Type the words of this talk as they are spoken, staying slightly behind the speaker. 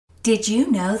Did you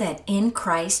know that in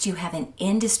Christ you have an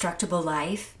indestructible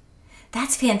life?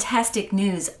 That's fantastic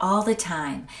news all the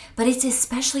time, but it's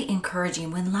especially encouraging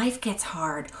when life gets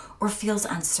hard or feels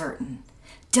uncertain.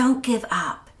 Don't give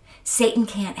up. Satan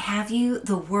can't have you,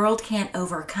 the world can't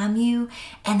overcome you,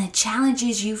 and the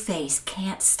challenges you face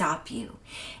can't stop you.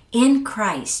 In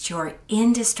Christ, you're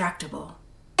indestructible.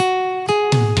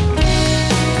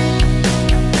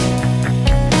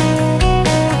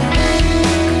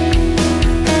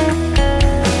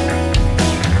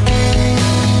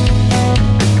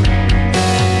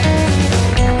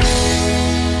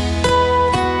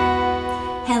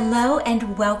 Hello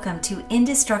and welcome to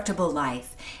Indestructible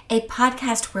Life, a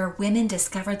podcast where women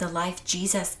discover the life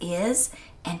Jesus is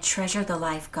and treasure the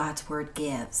life God's Word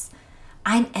gives.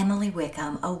 I'm Emily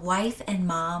Wickham, a wife and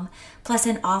mom, plus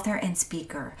an author and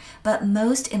speaker, but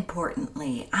most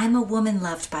importantly, I'm a woman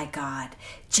loved by God,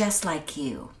 just like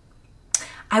you.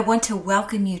 I want to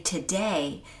welcome you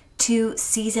today to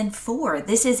Season 4.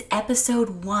 This is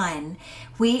Episode 1.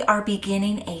 We are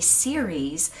beginning a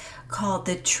series called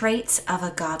The Traits of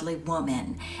a Godly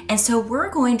Woman. And so we're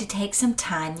going to take some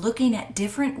time looking at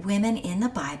different women in the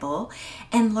Bible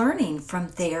and learning from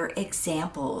their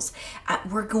examples.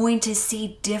 We're going to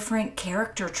see different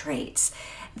character traits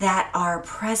that are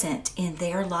present in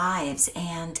their lives,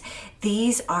 and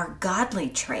these are godly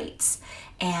traits.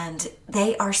 And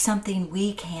they are something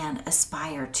we can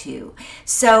aspire to.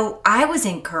 So I was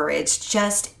encouraged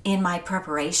just in my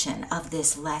preparation of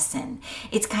this lesson.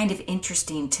 It's kind of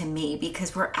interesting to me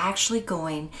because we're actually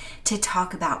going to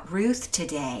talk about Ruth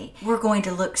today. We're going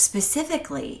to look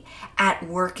specifically at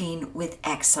working with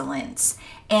excellence.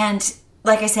 And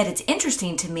like I said, it's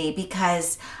interesting to me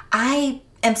because I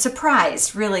am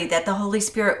surprised, really, that the Holy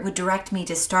Spirit would direct me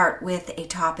to start with a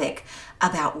topic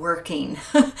about working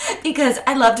because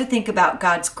I love to think about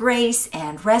God's grace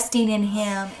and resting in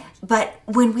Him. But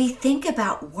when we think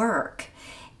about work,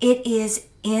 it is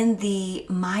in the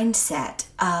mindset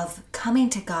of coming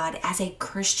to God as a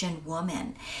Christian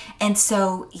woman. And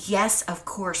so, yes, of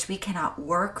course, we cannot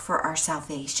work for our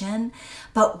salvation,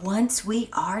 but once we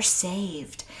are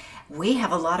saved, we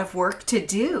have a lot of work to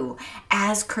do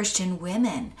as Christian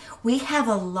women. We have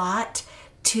a lot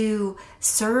to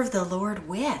serve the Lord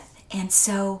with. And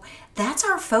so that's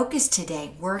our focus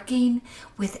today, working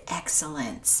with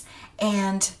excellence.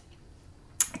 And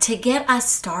to get us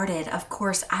started, of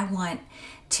course, I want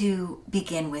to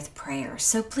begin with prayer.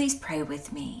 So please pray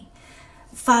with me.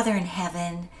 Father in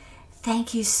heaven,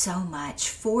 thank you so much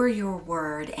for your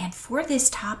word and for this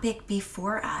topic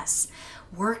before us,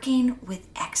 working with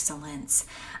excellence.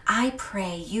 I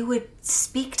pray you would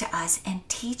speak to us and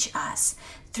teach us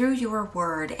through your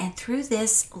word and through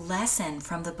this lesson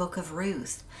from the book of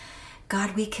Ruth.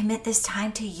 God, we commit this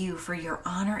time to you for your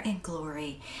honor and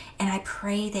glory, and I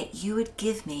pray that you would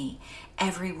give me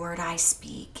every word I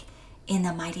speak. In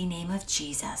the mighty name of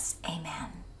Jesus,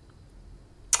 amen.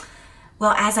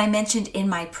 Well, as I mentioned in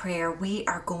my prayer, we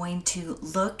are going to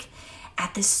look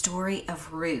at the story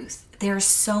of Ruth. There's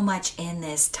so much in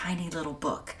this tiny little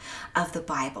book of the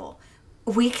Bible.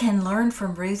 We can learn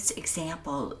from Ruth's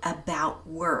example about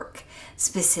work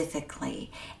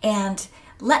specifically. And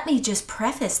let me just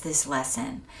preface this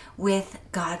lesson with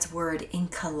God's word in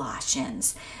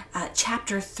Colossians.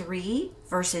 Chapter 3,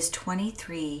 verses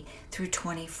 23 through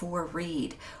 24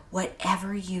 read,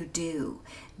 "Whatever you do,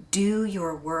 do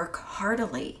your work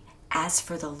heartily as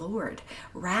for the Lord,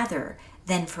 rather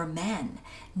than for men,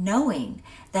 knowing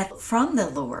that from the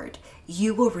Lord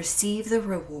you will receive the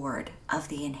reward of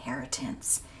the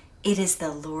inheritance. It is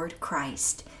the Lord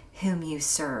Christ whom you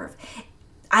serve."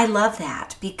 I love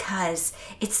that because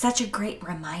it's such a great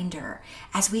reminder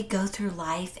as we go through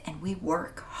life and we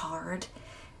work hard.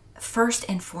 First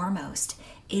and foremost,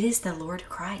 it is the Lord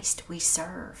Christ we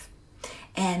serve.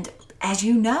 And as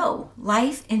you know,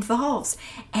 life involves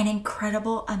an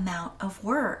incredible amount of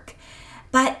work.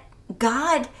 But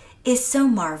God is so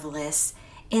marvelous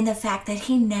in the fact that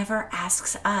He never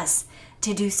asks us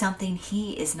to do something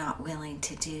He is not willing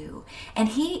to do. And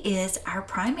He is our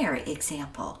primary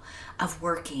example of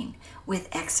working with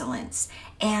excellence.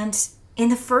 And in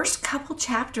the first couple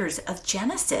chapters of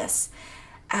Genesis,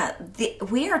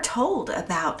 we are told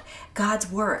about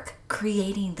God's work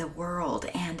creating the world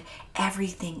and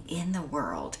everything in the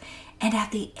world. And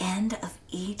at the end of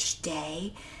each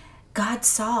day, God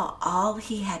saw all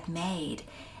He had made,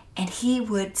 and He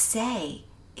would say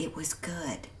it was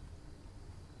good.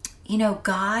 You know,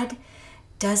 God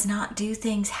does not do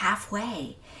things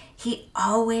halfway. He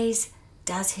always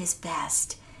does His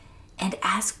best. And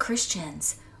as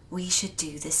Christians, we should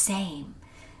do the same.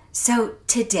 So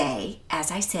today,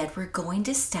 as I said, we're going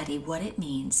to study what it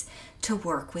means to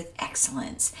work with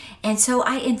excellence. And so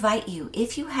I invite you,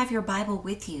 if you have your Bible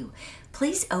with you,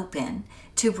 please open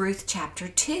to Ruth chapter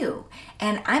 2.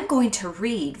 And I'm going to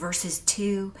read verses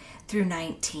 2 through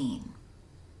 19.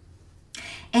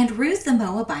 And Ruth the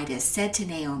Moabitess said to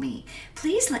Naomi,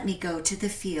 "Please let me go to the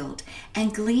field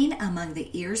and glean among the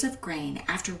ears of grain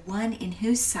after one in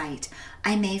whose sight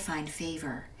I may find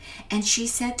favor." And she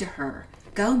said to her,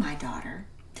 "Go, my daughter."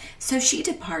 So she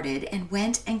departed and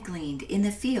went and gleaned in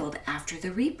the field after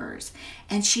the reapers.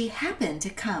 And she happened to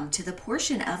come to the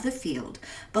portion of the field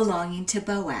belonging to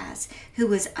Boaz, who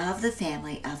was of the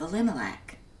family of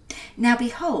Elimelech. Now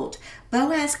behold,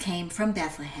 Boaz came from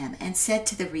Bethlehem and said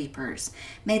to the reapers,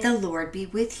 "May the Lord be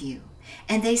with you."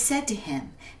 And they said to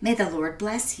him, "May the Lord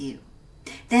bless you."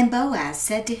 Then Boaz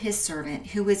said to his servant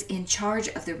who was in charge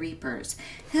of the reapers,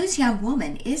 "Whose young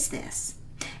woman is this?"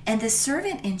 And the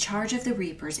servant in charge of the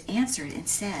reapers answered and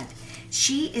said,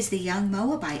 "She is the young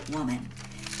Moabite woman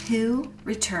who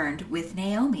returned with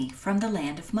Naomi from the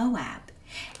land of Moab."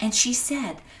 And she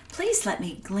said, "Please let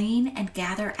me glean and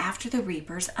gather after the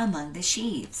reapers among the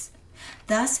sheaves."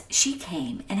 Thus she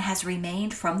came and has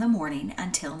remained from the morning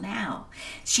until now.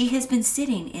 She has been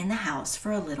sitting in the house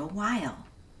for a little while.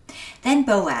 Then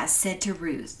Boaz said to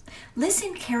Ruth,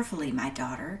 "Listen carefully, my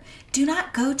daughter. Do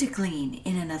not go to glean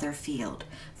in another field.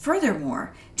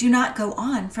 Furthermore, do not go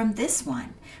on from this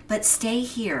one, but stay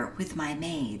here with my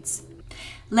maids.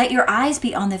 Let your eyes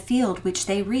be on the field which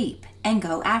they reap, and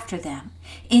go after them.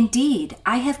 Indeed,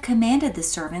 I have commanded the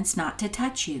servants not to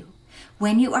touch you.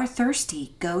 When you are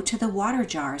thirsty, go to the water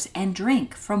jars and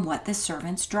drink from what the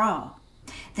servants draw."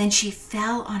 Then she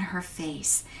fell on her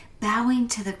face, bowing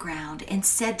to the ground, and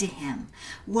said to him,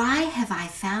 "Why have I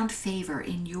found favor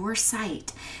in your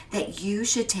sight, that you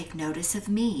should take notice of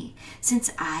me, since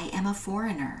I am a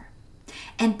foreigner?"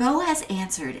 And Boaz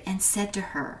answered and said to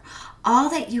her, "All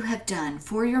that you have done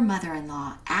for your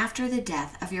mother-in-law after the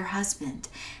death of your husband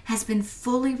has been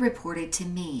fully reported to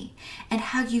me, and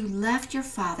how you left your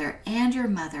father and your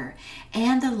mother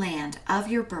and the land of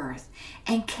your birth,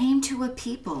 and came to a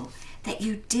people that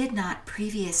you did not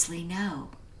previously know.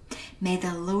 May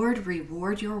the Lord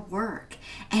reward your work,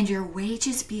 and your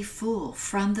wages be full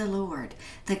from the Lord,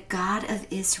 the God of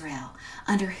Israel,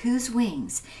 under whose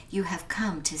wings you have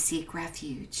come to seek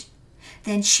refuge."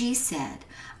 Then she said,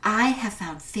 "I have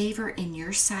found favor in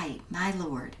your sight, my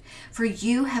Lord, for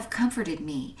you have comforted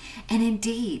me, and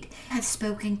indeed have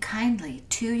spoken kindly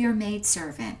to your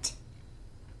maidservant,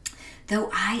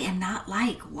 though I am not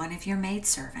like one of your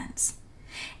maidservants."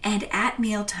 And at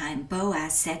mealtime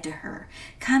Boaz said to her,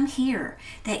 "Come here,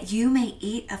 that you may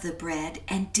eat of the bread,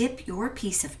 and dip your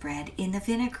piece of bread in the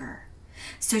vinegar."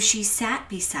 So she sat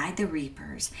beside the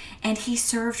reapers, and he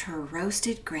served her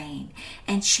roasted grain,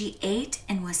 and she ate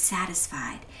and was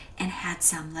satisfied, and had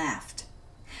some left.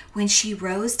 When she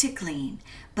rose to glean,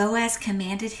 Boaz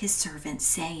commanded his servant,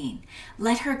 saying,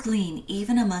 "Let her glean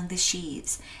even among the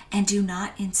sheaves, and do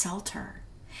not insult her.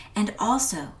 And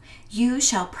also you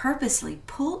shall purposely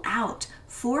pull out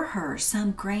for her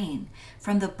some grain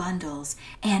from the bundles,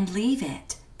 and leave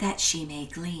it, that she may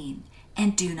glean,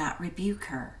 and do not rebuke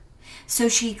her." So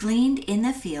she gleaned in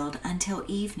the field until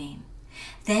evening.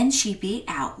 Then she beat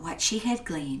out what she had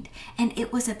gleaned, and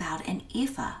it was about an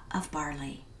ephah of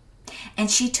barley.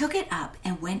 And she took it up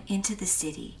and went into the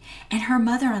city, and her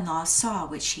mother-in-law saw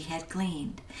what she had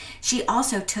gleaned. She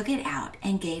also took it out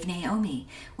and gave Naomi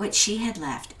what she had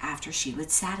left after she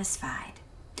was satisfied.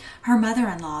 Her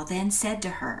mother-in-law then said to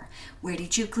her, "Where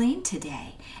did you glean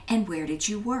today, and where did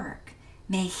you work?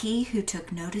 May he who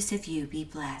took notice of you be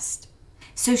blessed."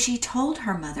 So she told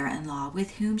her mother-in-law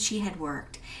with whom she had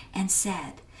worked, and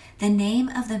said, "The name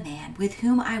of the man with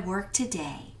whom I work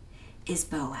today is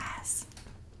Boaz."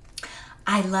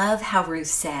 I love how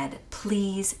Ruth said,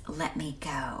 "Please let me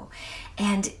go."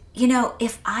 And,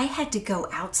 if I had to go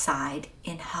outside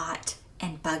in hot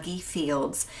and buggy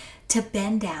fields to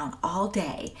bend down all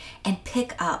day and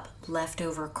pick up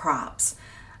leftover crops,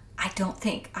 I don't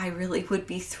think I really would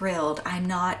be thrilled. I'm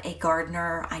not a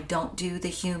gardener. I don't do the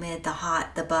humid, the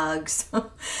hot, the bugs.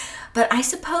 But I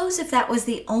suppose if that was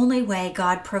the only way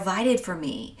God provided for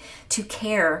me to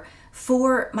care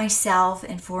for myself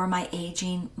and for my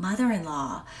aging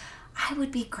mother-in-law, I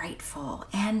would be grateful.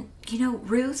 And,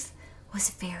 Ruth was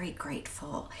very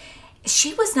grateful.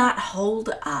 She was not holed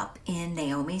up in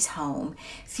Naomi's home,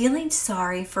 feeling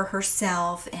sorry for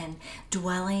herself and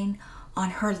dwelling on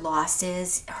her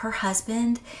losses. Her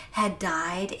husband had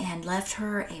died and left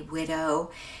her a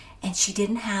widow, and she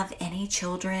didn't have any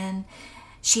children.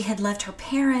 She had left her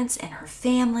parents and her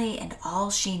family and all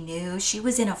she knew. She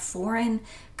was in a foreign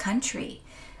country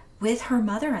with her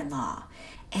mother-in-law,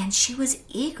 and she was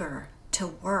eager to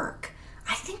work.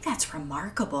 I think that's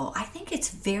remarkable. I think it's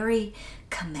very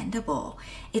commendable.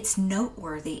 It's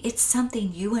noteworthy. It's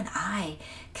something you and I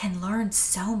can learn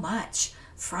so much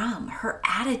from. Her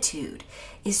attitude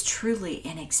is truly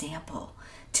an example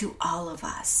to all of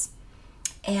us.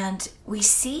 And we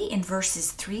see in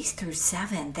verses 3 through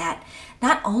 7 that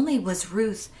not only was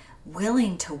Ruth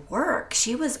willing to work,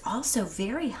 she was also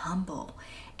very humble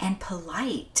and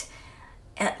polite.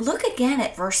 Look again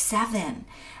at verse 7.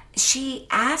 She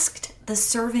asked the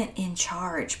servant in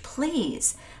charge,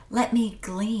 "Please let me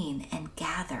glean and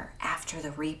gather after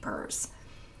the reapers."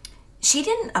 She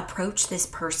didn't approach this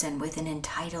person with an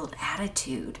entitled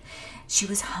attitude. She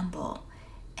was humble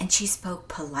and she spoke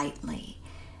politely.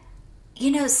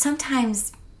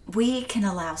 Sometimes we can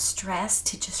allow stress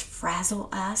to just frazzle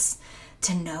us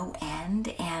to no end,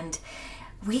 and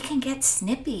we can get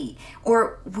snippy,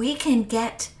 or we can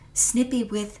get snippy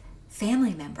with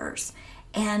family members.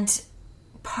 And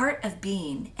part of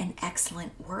being an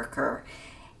excellent worker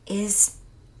is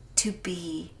to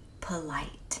be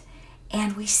polite.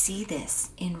 And we see this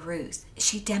in Ruth.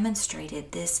 She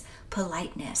demonstrated this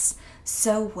politeness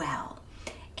so well.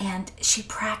 And she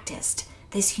practiced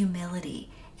this humility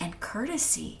and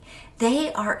courtesy.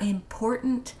 They are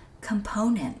important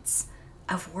components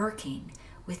of working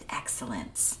with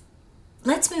excellence.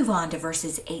 Let's move on to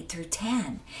verses 8 through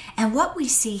 10. And what we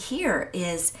see here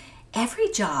is every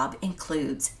job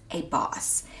includes a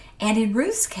boss. And in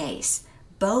Ruth's case,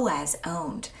 Boaz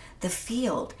owned the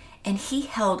field, and he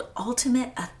held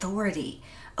ultimate authority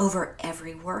over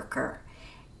every worker.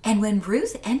 And when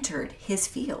Ruth entered his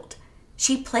field,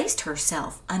 she placed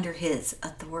herself under his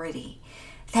authority.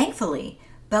 Thankfully,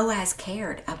 Boaz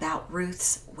cared about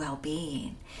Ruth's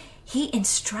well-being. He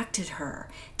instructed her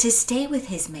to stay with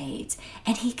his maids,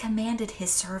 and he commanded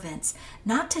his servants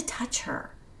not to touch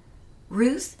her.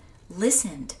 Ruth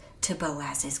listened to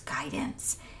Boaz's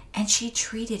guidance, and she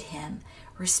treated him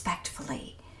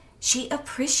respectfully. She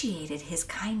appreciated his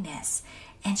kindness,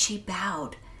 and she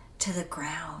bowed to the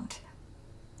ground.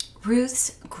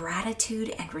 Ruth's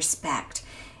gratitude and respect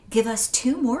give us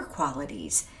two more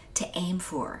qualities to aim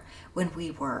for when we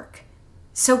work.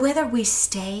 So whether we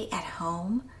stay at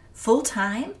home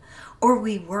full-time or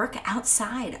we work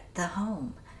outside the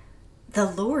home, the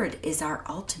Lord is our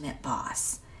ultimate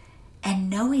boss. And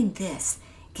knowing this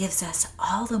gives us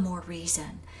all the more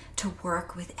reason to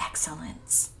work with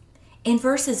excellence. In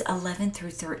verses 11 through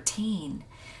 13,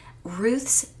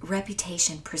 Ruth's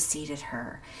reputation preceded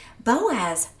her.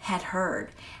 Boaz had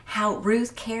heard how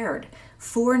Ruth cared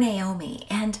for Naomi,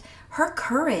 and her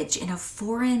courage in a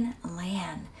foreign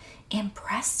land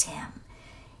impressed him.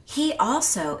 He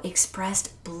also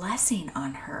expressed blessing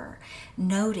on her,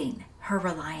 noting her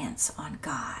reliance on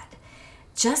God.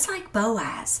 Just like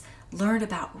Boaz learned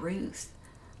about Ruth,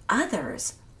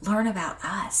 others learn about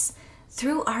us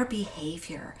through our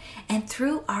behavior and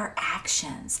through our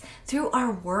actions, through our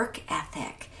work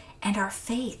ethic and our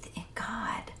faith in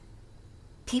God.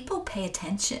 People pay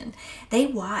attention. They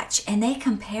watch and they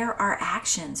compare our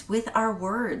actions with our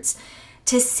words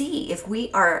to see if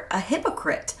we are a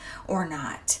hypocrite or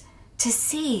not, to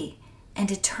see and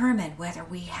determine whether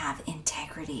we have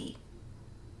integrity.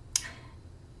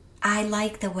 I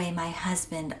like the way my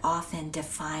husband often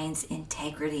defines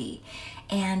integrity,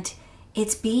 and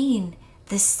it's being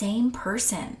the same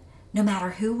person no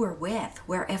matter who we're with,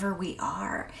 wherever we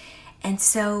are. And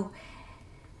so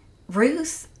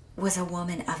Ruth was a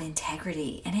woman of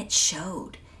integrity, and it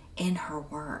showed in her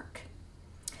work.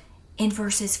 In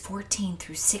verses 14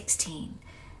 through 16,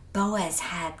 Boaz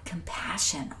had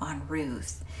compassion on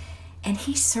Ruth, and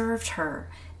he served her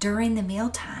during the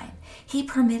mealtime. He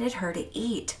permitted her to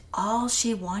eat all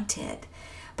she wanted.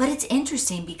 But it's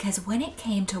interesting because when it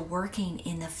came to working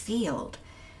in the field,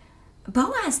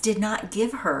 Boaz did not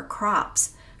give her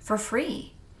crops for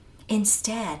free.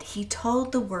 Instead, he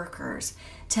told the workers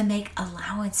to make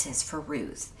allowances for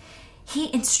Ruth.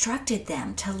 He instructed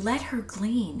them to let her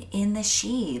glean in the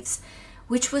sheaves,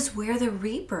 which was where the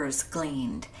reapers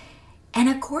gleaned. And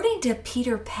according to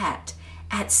Peter Pett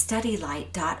at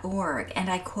studylight.org, and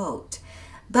I quote,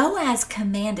 Boaz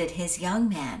commanded his young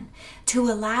men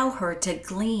to allow her to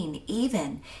glean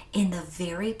even in the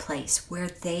very place where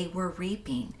they were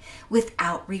reaping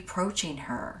without reproaching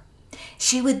her.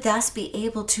 She would thus be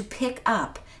able to pick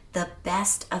up the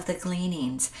best of the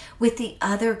gleanings, with the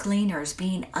other gleaners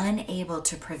being unable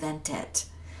to prevent it.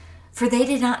 for they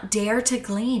did not dare to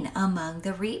glean among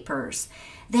the reapers.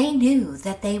 They knew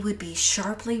that they would be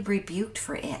sharply rebuked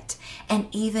for it and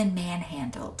even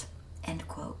manhandled." End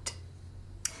quote.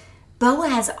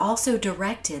 Boaz also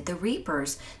directed the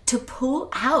reapers to pull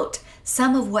out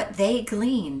some of what they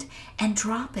gleaned and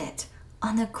drop it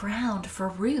on the ground for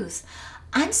Ruth.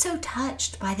 I'm so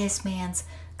touched by this man's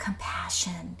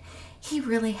compassion. He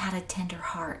really had a tender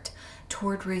heart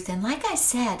toward Ruth. And like I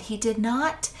said, he did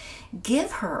not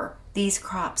give her these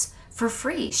crops for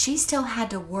free. She still had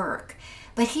to work.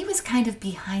 But he was kind of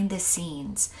behind the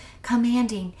scenes,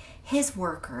 commanding his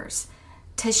workers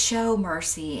to show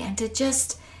mercy and to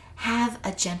just have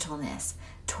a gentleness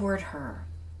toward her.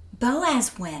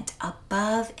 Boaz went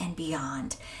above and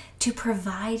beyond to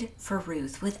provide for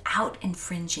Ruth without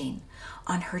infringing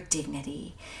on her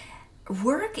dignity.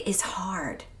 Work is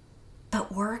hard,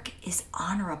 but work is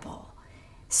honorable.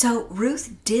 So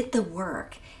Ruth did the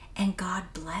work, and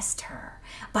God blessed her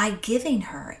by giving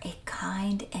her a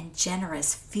kind and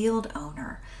generous field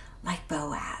owner like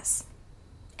Boaz.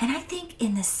 And I think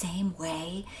in the same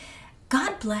way,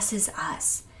 God blesses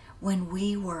us when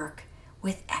we work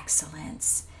with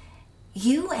excellence.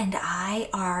 You and I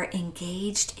are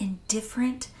engaged in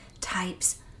different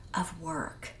types of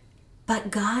work,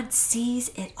 but God sees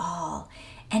it all,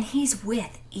 and He's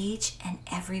with each and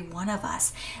every one of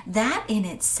us. That in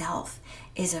itself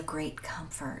is a great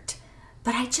comfort.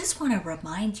 But I just want to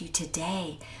remind you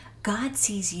today, God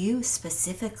sees you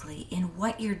specifically in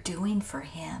what you're doing for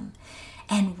Him.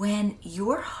 And when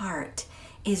your heart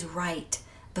is right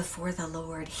before the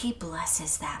Lord, He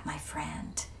blesses that, my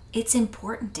friend. It's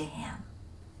important to Him.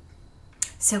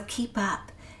 So keep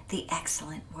up the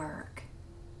excellent work.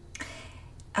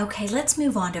 Okay, let's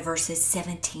move on to verses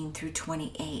 17 through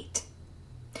 28.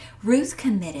 Ruth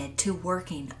committed to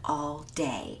working all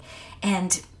day,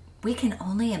 and we can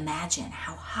only imagine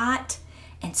how hot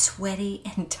and sweaty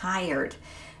and tired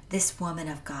this woman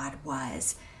of God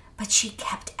was, but she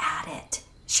kept at it.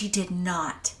 She did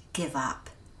not give up.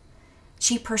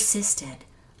 She persisted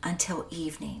until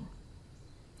evening.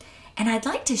 And I'd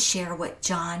like to share what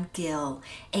John Gill,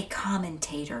 a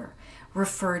commentator,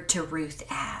 referred to Ruth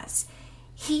as.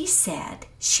 He said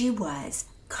she was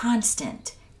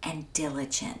constant and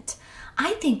diligent.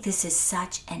 I think this is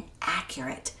such an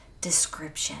accurate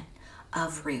description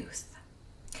of Ruth.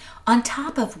 On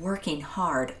top of working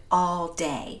hard all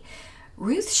day,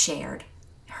 Ruth shared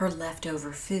her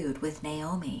leftover food with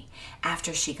Naomi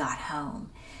after she got home.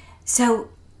 So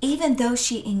even though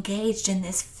she engaged in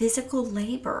this physical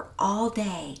labor all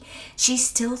day, she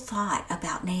still thought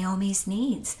about Naomi's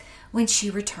needs when she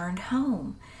returned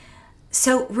home.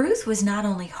 So Ruth was not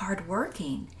only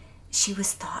hardworking, she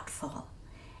was thoughtful.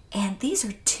 And these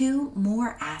are two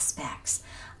more aspects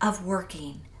of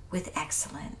working with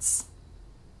excellence.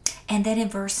 And then in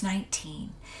verse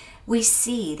 19, we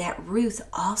see that Ruth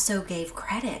also gave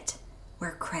credit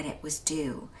where credit was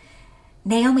due.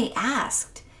 Naomi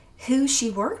asked who she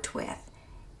worked with,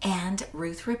 and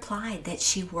Ruth replied that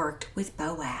she worked with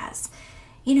Boaz.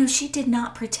 You know, she did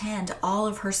not pretend all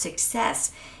of her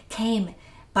success came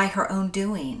by her own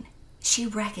doing. She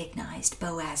recognized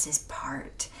Boaz's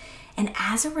part. And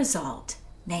as a result,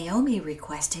 Naomi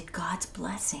requested God's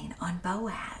blessing on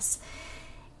Boaz.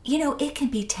 You know, it can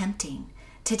be tempting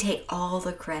to take all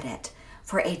the credit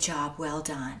for a job well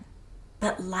done.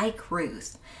 But like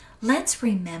Ruth, let's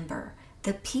remember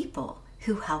the people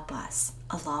who help us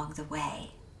along the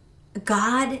way.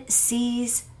 God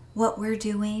sees what we're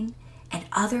doing, and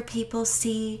other people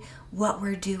see what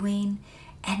we're doing,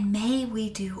 and may we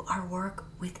do our work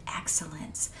with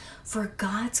excellence for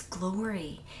God's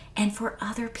glory and for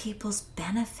other people's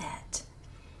benefit.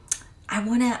 I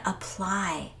want to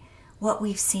apply what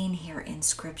we've seen here in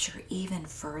Scripture even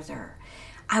further.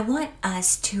 I want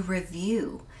us to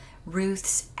review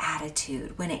Ruth's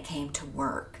attitude when it came to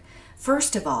work.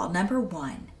 First of all, number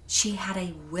one, she had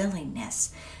a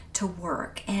willingness to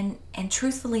work. And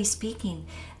truthfully speaking,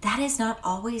 that is not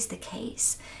always the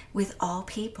case with all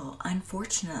people,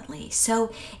 unfortunately.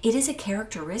 So it is a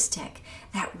characteristic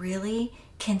that really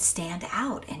can stand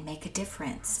out and make a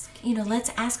difference. You know, let's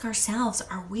ask ourselves,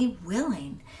 are we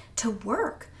willing to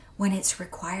work when it's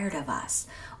required of us?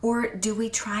 Or do we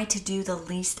try to do the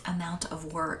least amount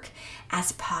of work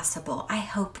as possible? I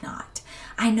hope not.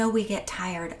 I know we get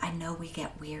tired. I know we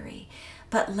get weary.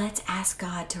 But let's ask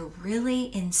God to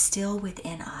really instill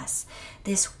within us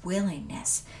this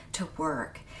willingness to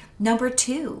work. Number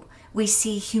two, we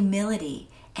see humility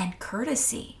and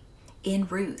courtesy in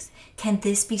Ruth. Can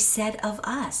this be said of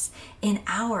us in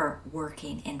our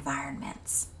working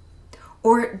environments?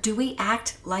 Or do we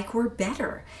act like we're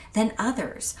better than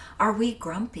others? Are we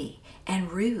grumpy and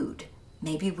rude.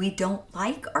 Maybe we don't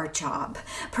like our job.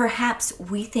 Perhaps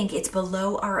we think it's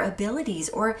below our abilities,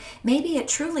 or maybe it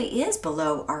truly is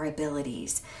below our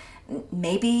abilities.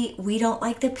 Maybe we don't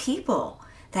like the people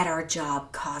that our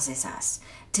job causes us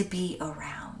to be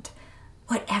around.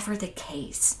 Whatever the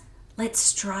case, let's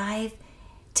strive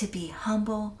to be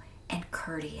humble and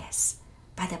courteous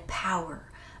by the power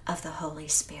of the Holy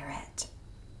Spirit.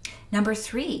 Number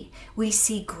 3, we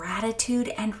see gratitude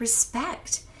and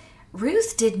respect.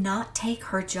 Ruth did not take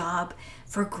her job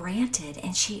for granted,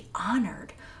 and she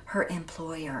honored her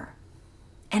employer.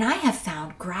 And I have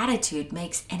found gratitude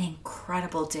makes an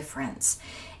incredible difference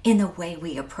in the way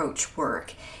we approach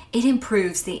work. It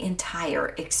improves the entire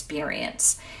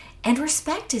experience. And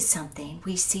respect is something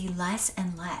we see less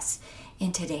and less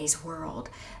in today's world.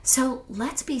 So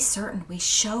let's be certain we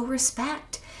show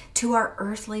respect to our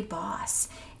earthly boss,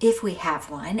 if we have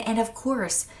one. And of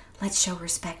course, let's show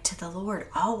respect to the Lord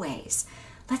always.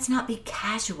 Let's not be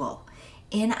casual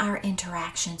in our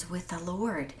interactions with the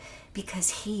Lord,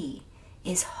 because He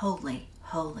is holy,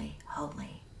 holy,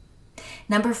 holy.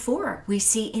 Number 4, we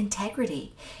see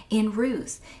integrity. In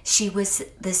Ruth, she was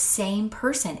the same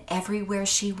person everywhere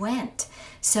she went.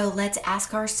 So let's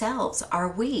ask ourselves,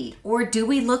 are we, or do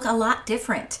we look a lot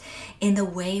different in the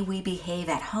way we behave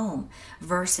at home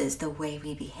versus the way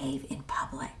we behave in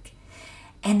public?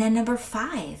 And then number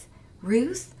 5,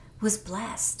 Ruth was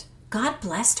blessed. God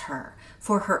blessed her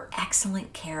for her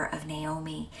excellent care of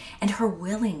Naomi and her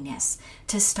willingness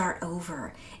to start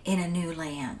over in a new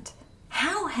land.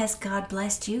 How has God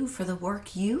blessed you for the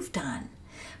work you've done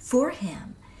for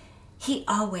Him? He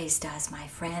always does, my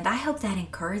friend. I hope that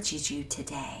encourages you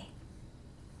today.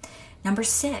 Number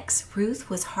 6, Ruth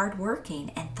was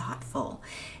hardworking and thoughtful.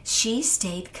 She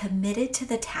stayed committed to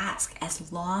the task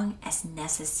as long as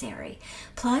necessary.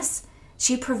 Plus,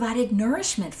 she provided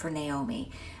nourishment for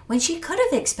Naomi when she could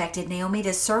have expected Naomi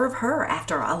to serve her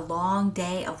after a long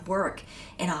day of work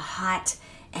in a hot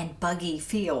and buggy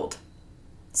field.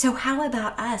 So how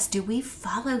about us? Do we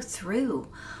follow through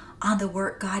on the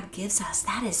work God gives us?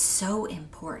 That is so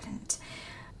important.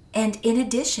 And in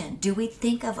addition, do we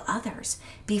think of others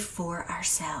before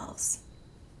ourselves?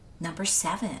 Number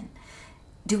 7,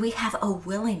 do we have a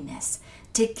willingness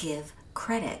to give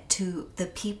credit to the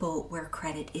people where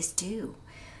credit is due?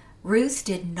 Ruth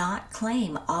did not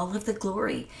claim all of the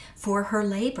glory for her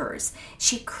labors.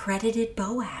 She credited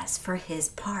Boaz for his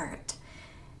part.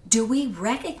 Do we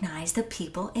recognize the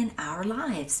people in our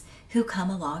lives who come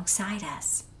alongside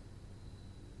us?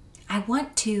 I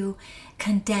want to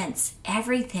condense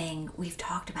everything we've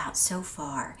talked about so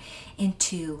far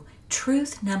into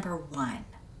truth number 1.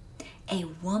 A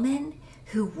woman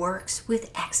who works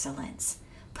with excellence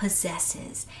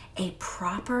possesses a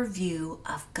proper view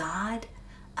of God,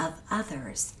 of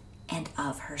others, and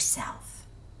of herself.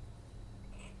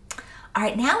 All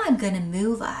right, now I'm going to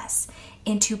move us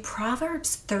into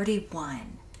Proverbs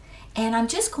 31, and I'm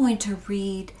just going to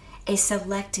read a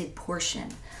selected portion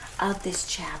of this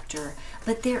chapter,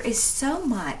 but there is so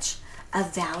much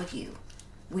of value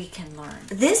we can learn.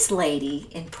 This lady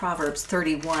in Proverbs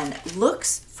 31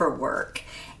 looks for work,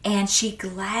 and she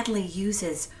gladly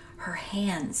uses her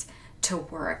hands to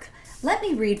work. Let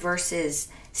me read verses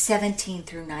 17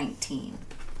 through 19.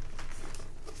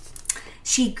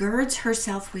 She girds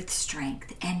herself with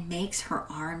strength and makes her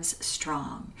arms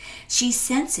strong. She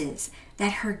senses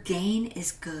that her gain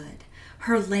is good.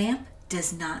 Her lamp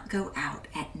does not go out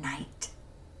at night.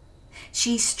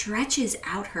 She stretches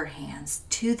out her hands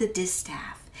to the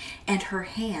distaff, and her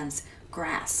hands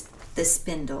grasp the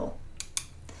spindle.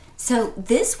 So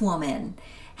this woman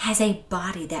has a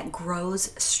body that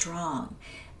grows strong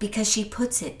because she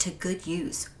puts it to good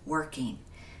use working.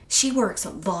 She works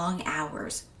long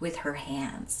hours with her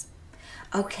hands.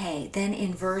 Okay, then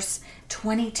in verse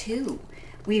 22,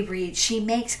 we read, she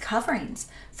makes coverings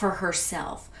for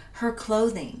herself. Her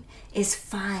clothing is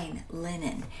fine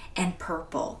linen and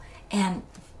purple. And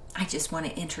I just want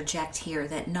to interject here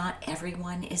that not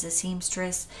everyone is a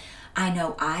seamstress. I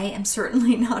know I am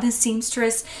certainly not a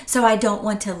seamstress, so I don't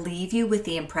want to leave you with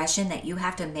the impression that you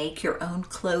have to make your own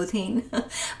clothing.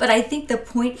 But I think the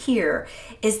point here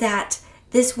is that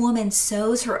this woman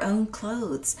sews her own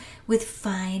clothes with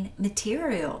fine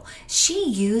material. She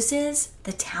uses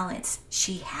the talents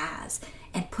she has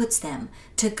and puts them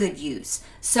to good use.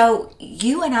 So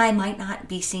you and I might not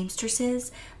be seamstresses,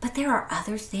 but there are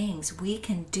other things we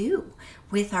can do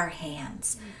with our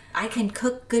hands. I can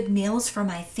cook good meals for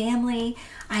my family.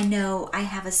 I know I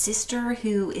have a sister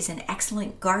who is an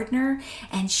excellent gardener,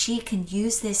 and she can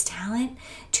use this talent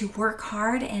to work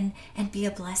hard and be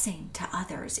a blessing to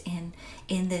others in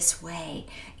this way.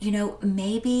 You know,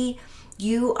 maybe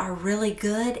you are really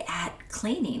good at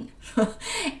cleaning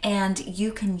and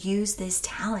you can use this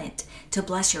talent to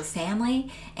bless your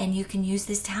family, and you can use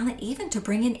this talent even to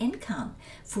bring in income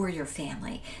for your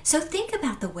family. So think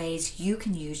about the ways you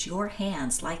can use your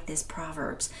hands like this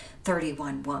Proverbs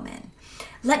 31 woman.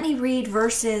 Let me read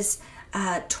verses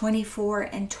 24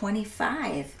 and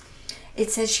 25. It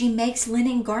says, she makes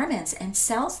linen garments and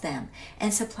sells them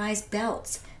and supplies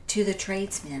belts to the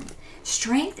tradesmen.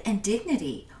 Strength and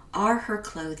dignity are her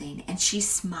clothing, and she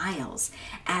smiles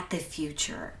at the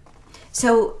future.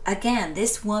 So again,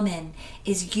 this woman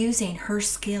is using her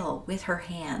skill with her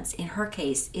hands. In her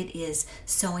case, it is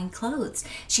sewing clothes.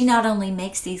 She not only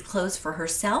makes these clothes for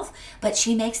herself, but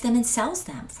she makes them and sells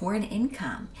them for an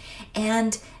income.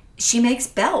 And she makes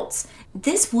belts.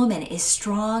 This woman is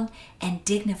strong and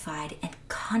dignified and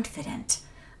confident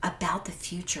about the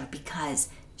future because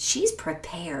she's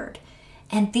prepared.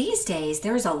 And these days,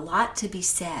 there's a lot to be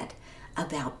said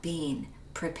about being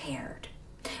prepared.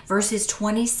 Verses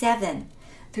 27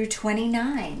 through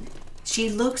 29. She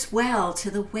looks well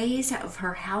to the ways of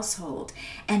her household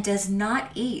and does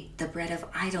not eat the bread of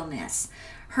idleness.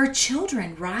 Her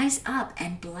children rise up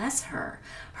and bless her,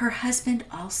 her husband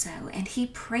also, and he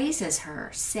praises her,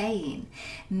 saying,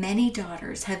 many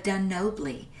daughters have done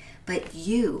nobly, but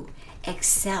you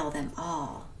excel them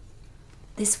all.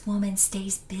 This woman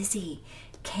stays busy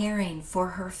caring for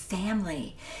her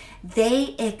family.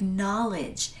 They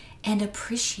acknowledge and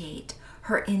appreciate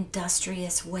her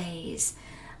industrious ways.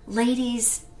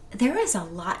 Ladies, there is a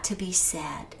lot to be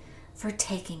said for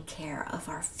taking care of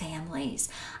our families.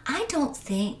 I don't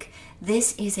think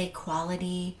this is a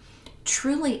quality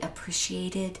truly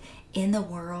appreciated in the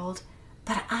world,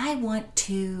 but I want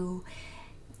to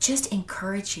just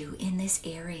encourage you in this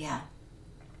area.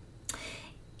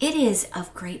 It is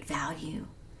of great value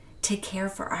to care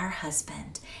for our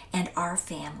husband and our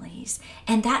families,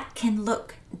 and that can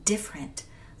look different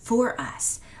for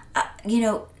us.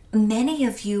 Many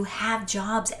of you have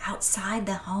jobs outside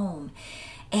the home,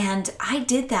 and I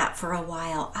did that for a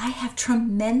while. I have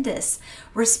tremendous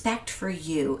respect for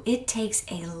you. It takes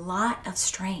a lot of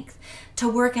strength to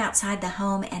work outside the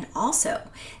home and also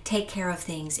take care of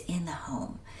things in the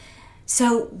home.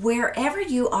 So wherever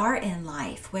you are in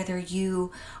life, whether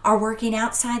you are working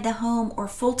outside the home or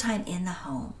full-time in the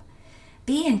home,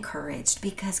 be encouraged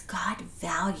because God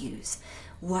values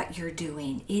what you're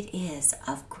doing. It is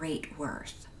of great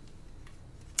worth.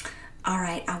 All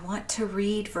right, I want to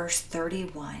read verse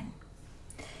 31.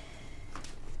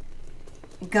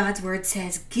 God's word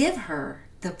says, give her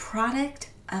the product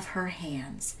of her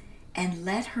hands and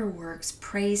let her works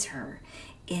praise her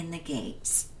in the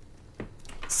gates.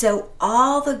 So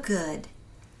all the good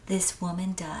this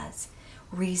woman does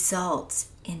results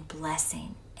in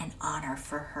blessing and honor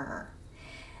for her.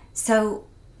 So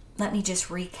let me just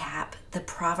recap. The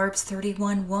Proverbs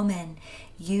 31 woman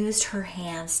used her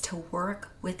hands to work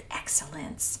with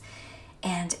excellence.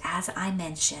 And as I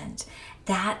mentioned,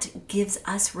 that gives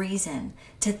us reason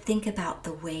to think about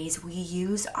the ways we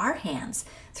use our hands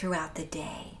throughout the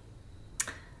day.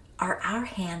 Are our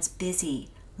hands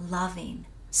busy, loving,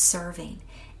 serving,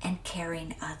 and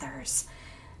caring others?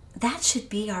 That should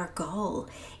be our goal,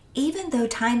 even though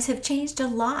times have changed a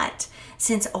lot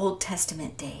since Old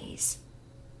Testament days.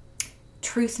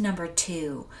 Truth number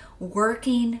 2,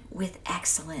 working with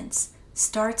excellence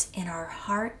starts in our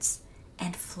hearts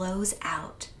and flows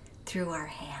out through our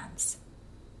hands.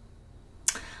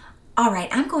 All right,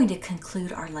 I'm going to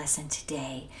conclude our lesson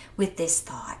today with this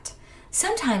thought.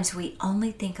 Sometimes we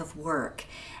only think of work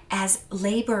as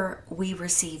labor we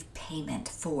receive payment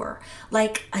for,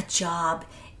 like a job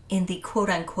in the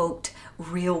quote-unquote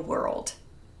real world.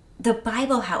 The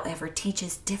Bible, however,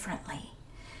 teaches differently.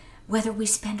 Whether we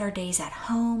spend our days at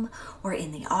home or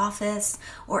in the office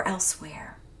or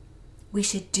elsewhere, we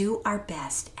should do our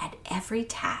best at every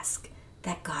task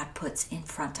that God puts in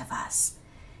front of us.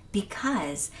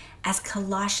 Because, as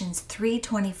Colossians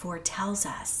 3:24 tells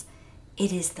us,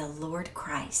 it is the Lord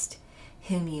Christ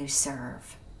whom you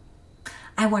serve.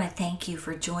 I want to thank you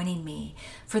for joining me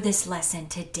for this lesson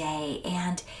today.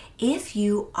 And if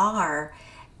you are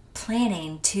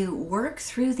planning to work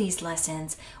through these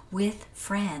lessons with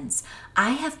friends,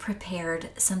 I have prepared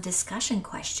some discussion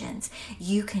questions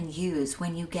you can use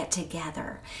when you get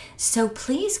together. So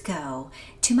please go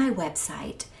to my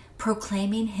website,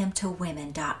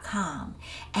 proclaimingHimToWomen.com,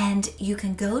 and you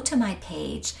can go to my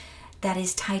page that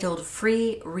is titled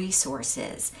Free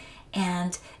Resources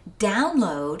and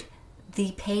download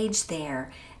the page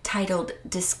there titled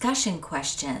Discussion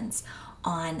Questions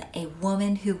on a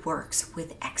Woman Who Works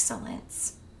with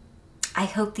Excellence. I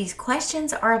hope these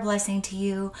questions are a blessing to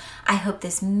you. I hope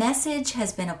this message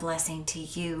has been a blessing to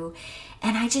you.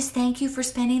 And I just thank you for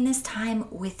spending this time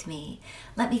with me.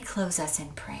 Let me close us in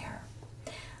prayer.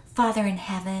 Father in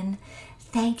heaven,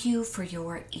 thank you for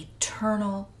your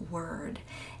eternal word.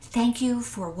 Thank you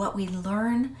for what we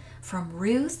learn from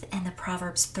Ruth and the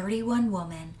Proverbs 31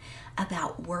 woman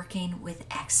about working with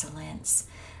excellence.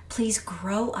 Please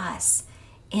grow us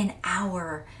in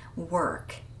our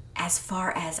work as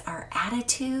far as our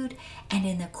attitude and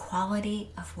in the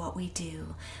quality of what we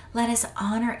do. Let us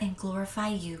honor and glorify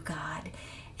you, God.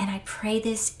 And I pray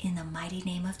this in the mighty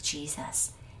name of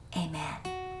Jesus. Amen.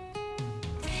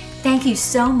 Thank you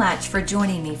so much for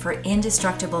joining me for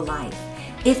Indestructible Life.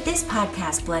 If this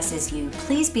podcast blesses you,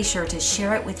 please be sure to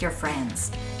share it with your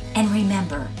friends. And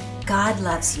remember, God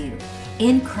loves you.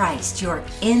 In Christ, you're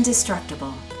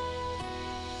indestructible.